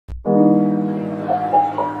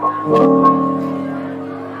Hey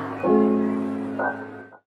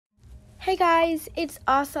guys, it's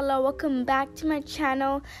Asala. Welcome back to my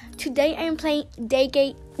channel. Today I am playing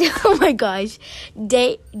Daycare. Oh my gosh,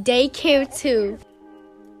 Daycare 2.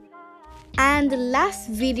 And the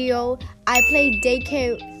last video I played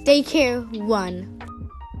Daycare 1.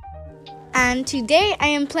 And today I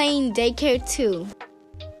am playing Daycare 2.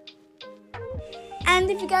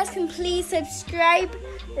 And if you guys can please subscribe,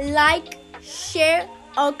 like, share,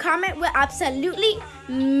 or comment will absolutely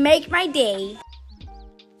make my day.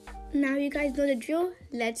 Now you guys know the drill.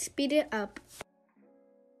 Let's speed it up.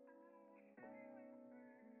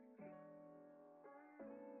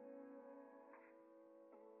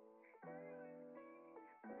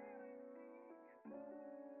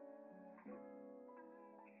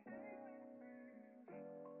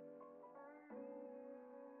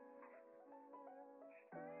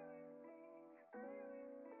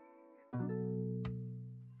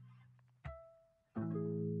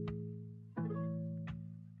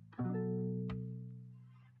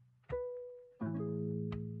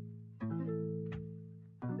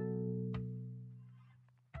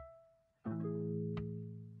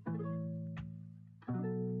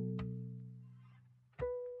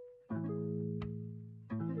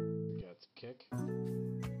 Kick.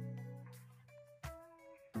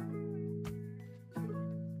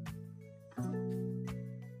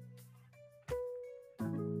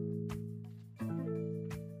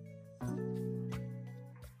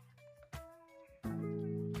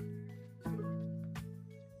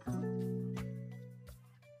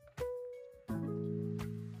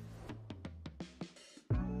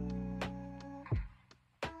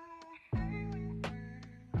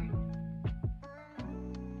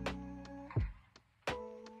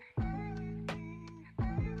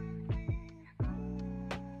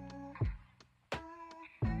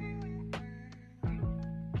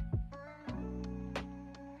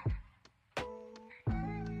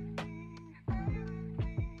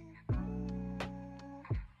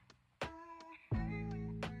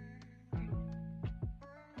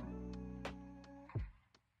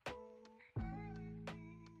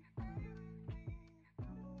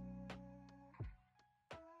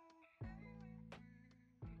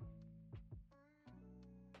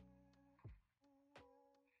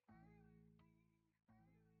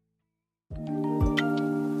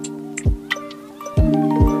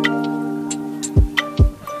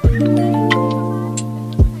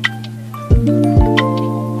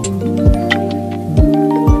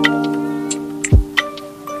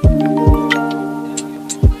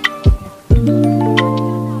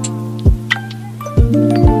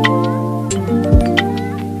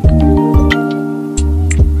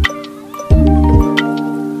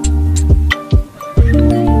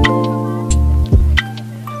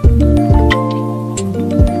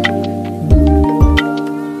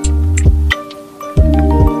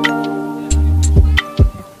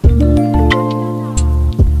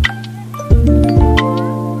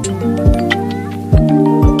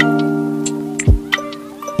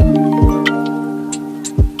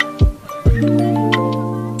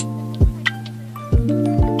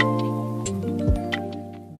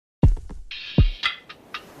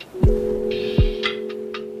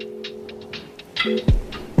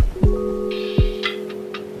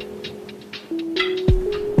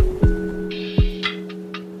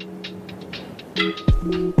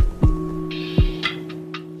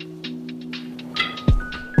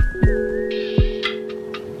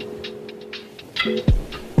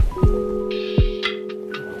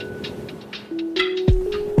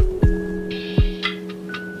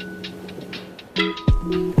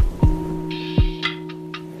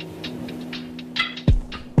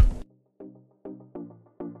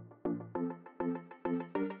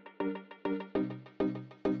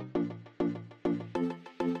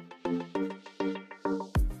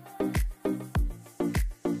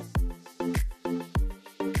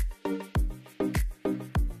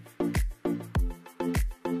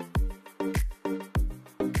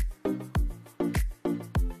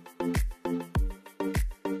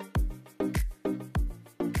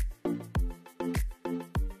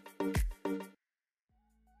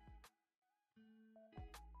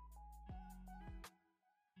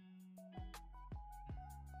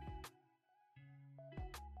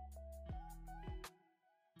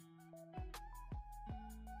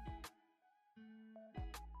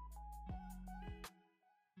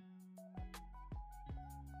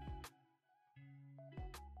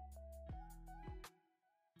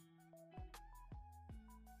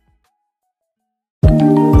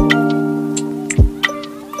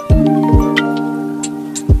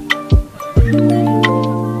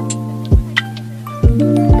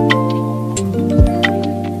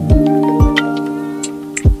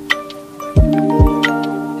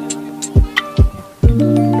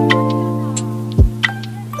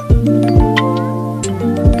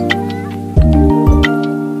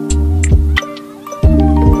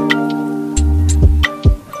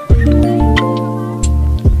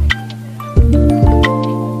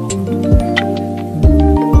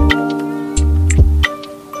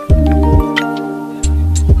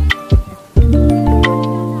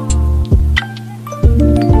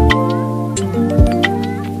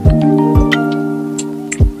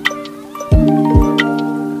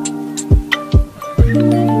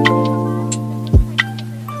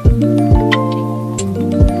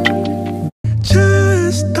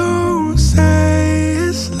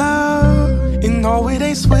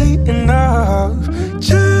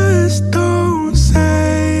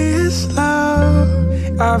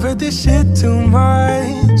 heard this shit too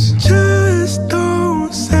much. Just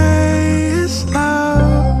don't say it's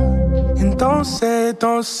love. And don't say,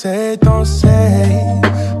 don't say, don't say.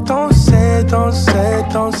 Don't say, don't say,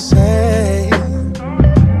 don't say.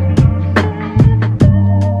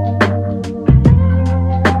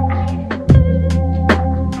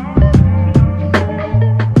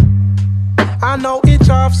 I know it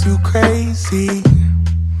drives you crazy,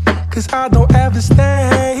 'cause I don't ever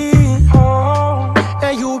stay home.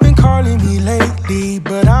 And you've been calling me lately,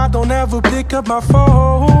 but I don't ever pick up my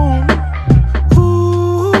phone.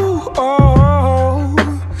 Ooh, oh,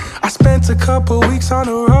 I spent a couple weeks on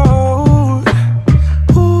the road.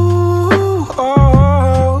 Ooh,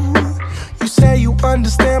 oh, you say you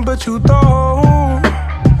understand, but you don't.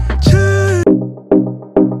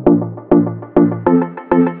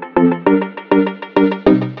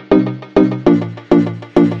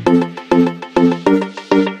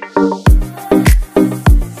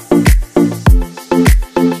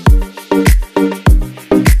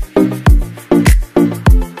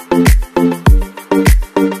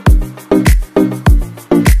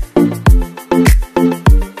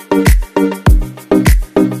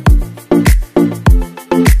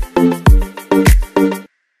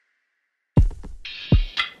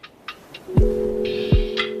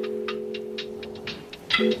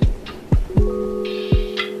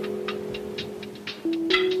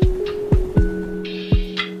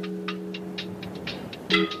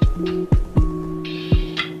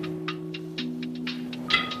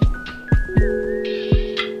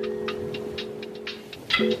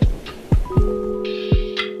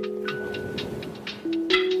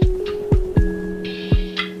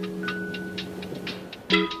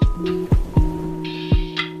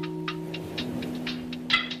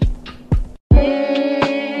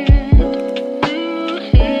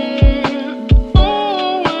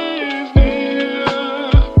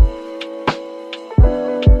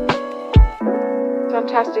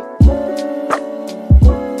 Fantastic.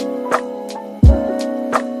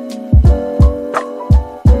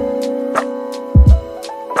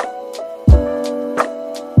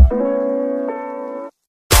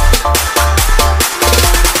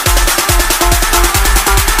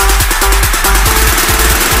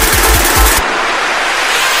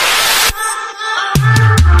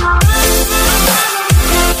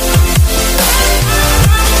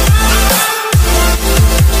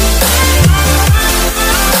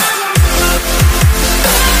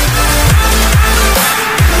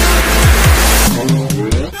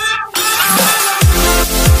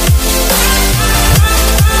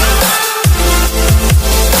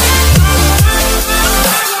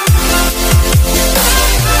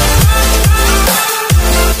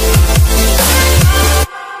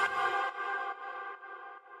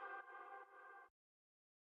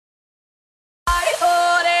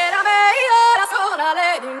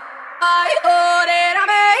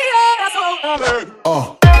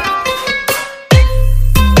 Oh.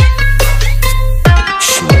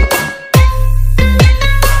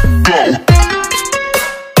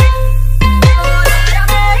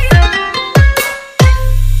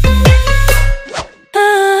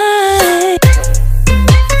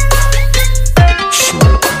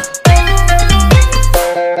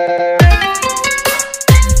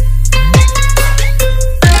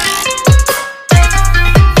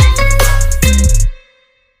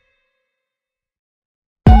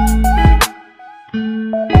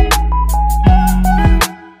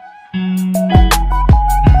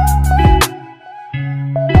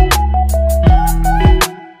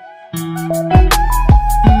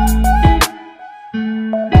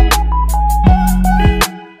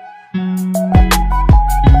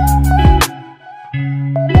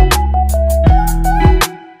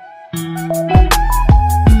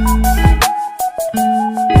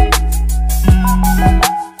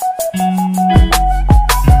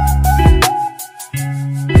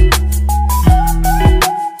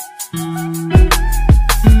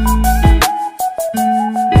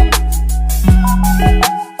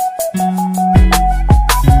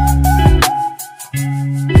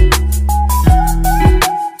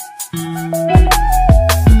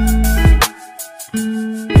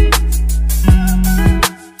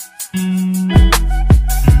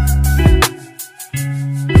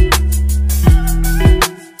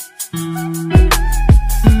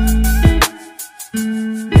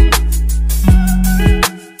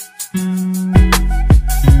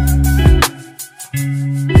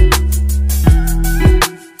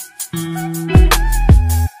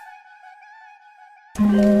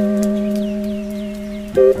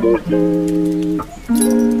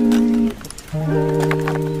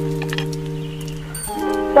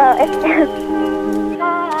 Well, it's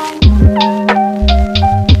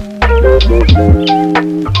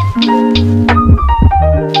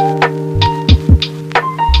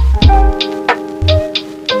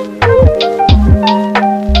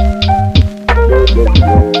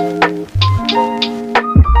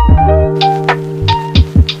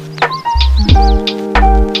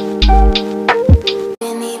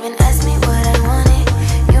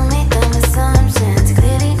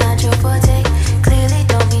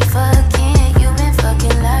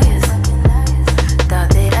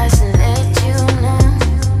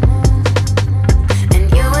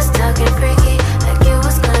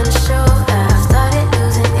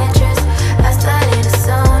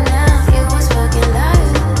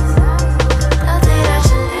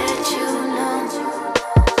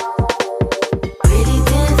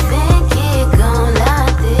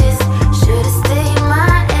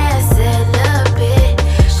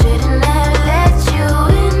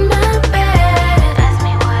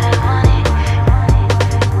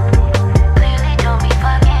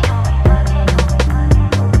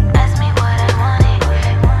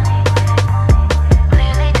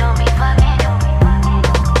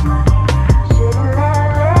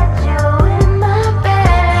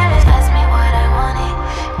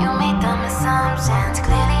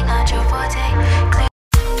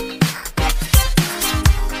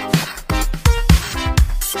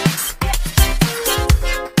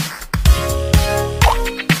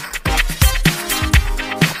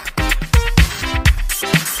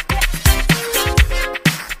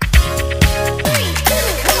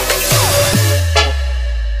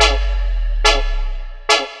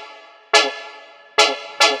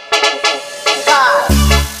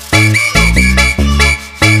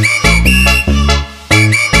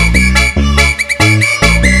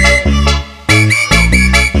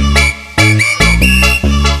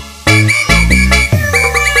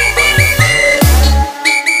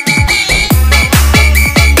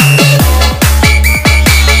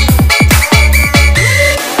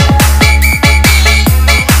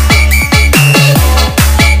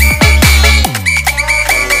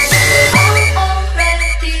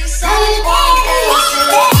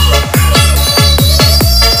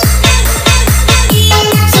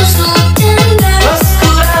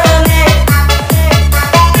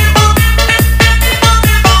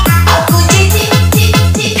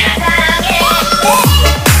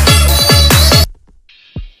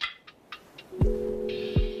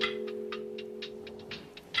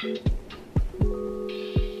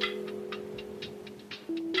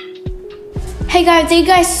Hey guys, thank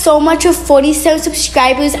you guys so much for 47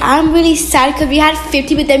 subscribers. I'm really sad because we had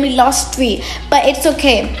 50, but then we lost 3. But it's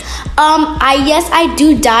okay. I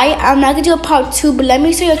do die. I'm not gonna do a part 2, but let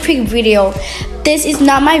me show you a quick video. This is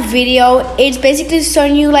not my video. It's basically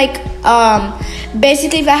showing you like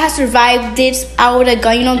basically if I had survived this, I would have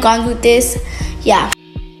gone with this. Yeah.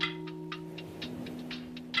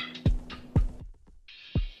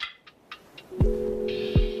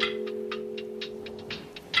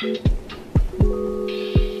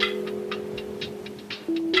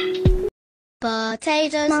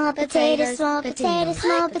 Potatoes, small potatoes, small potatoes,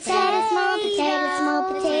 small potatoes, small potatoes, small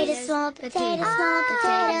potatoes, small potatoes, small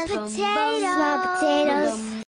potatoes, small potatoes, small potatoes.